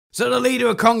So the leader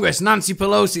of Congress, Nancy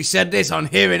Pelosi, said this on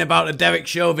hearing about the Derek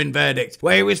Chauvin verdict,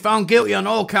 where he was found guilty on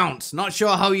all counts. Not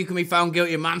sure how you can be found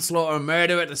guilty of manslaughter and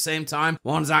murder at the same time.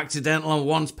 One's accidental and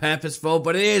one's purposeful,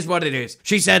 but it is what it is.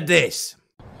 She said this.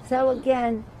 So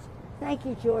again, thank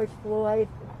you, George Floyd,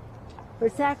 for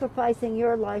sacrificing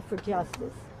your life for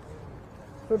justice,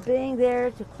 for being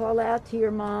there to call out to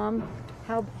your mom.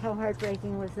 How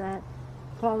heartbreaking was that?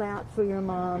 Call out for your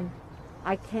mom.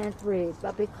 I can't breathe.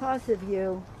 But because of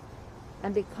you,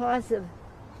 and because of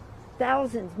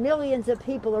thousands, millions of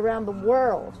people around the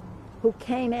world who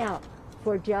came out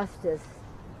for justice,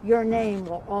 your name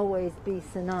will always be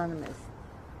synonymous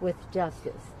with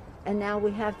justice. And now we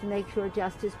have to make sure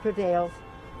justice prevails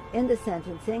in the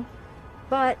sentencing,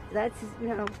 but that's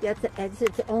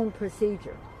its own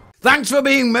procedure. Thanks for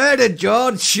being murdered,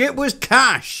 George. Shit was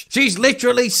cash. She's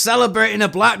literally celebrating a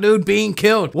black dude being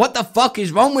killed. What the fuck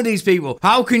is wrong with these people?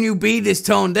 How can you be this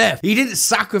tone deaf? He didn't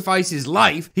sacrifice his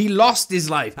life. He lost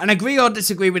his life. And agree or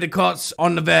disagree with the courts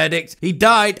on the verdict, he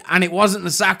died and it wasn't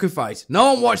a sacrifice.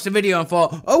 No one watched the video and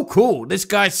thought, oh cool, this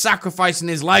guy's sacrificing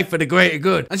his life for the greater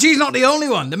good. And she's not the only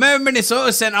one. The mayor of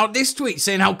Minnesota sent out this tweet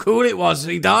saying how cool it was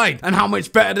he died and how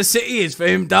much better the city is for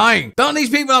him dying. Don't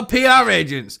these people have PR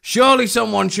agents? Surely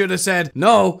someone should have said,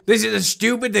 no, this is a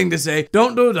stupid thing to say,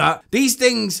 don't do that. These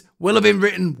things will have been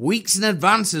written weeks in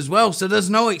advance as well, so there's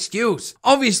no excuse.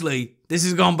 Obviously, this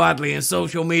has gone badly and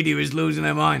social media is losing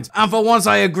their minds. And for once,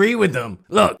 I agree with them.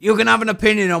 Look, you can have an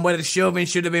opinion on whether Chauvin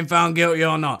should have been found guilty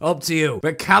or not. Up to you.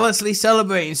 But callously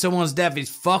celebrating someone's death is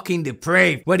fucking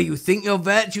depraved. Whether you think you're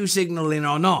virtue signaling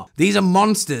or not. These are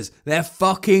monsters. They're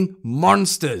fucking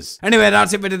monsters. Anyway,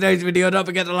 that's it for today's video. Don't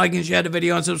forget to like and share the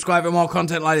video and subscribe for more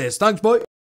content like this. Thanks, boy.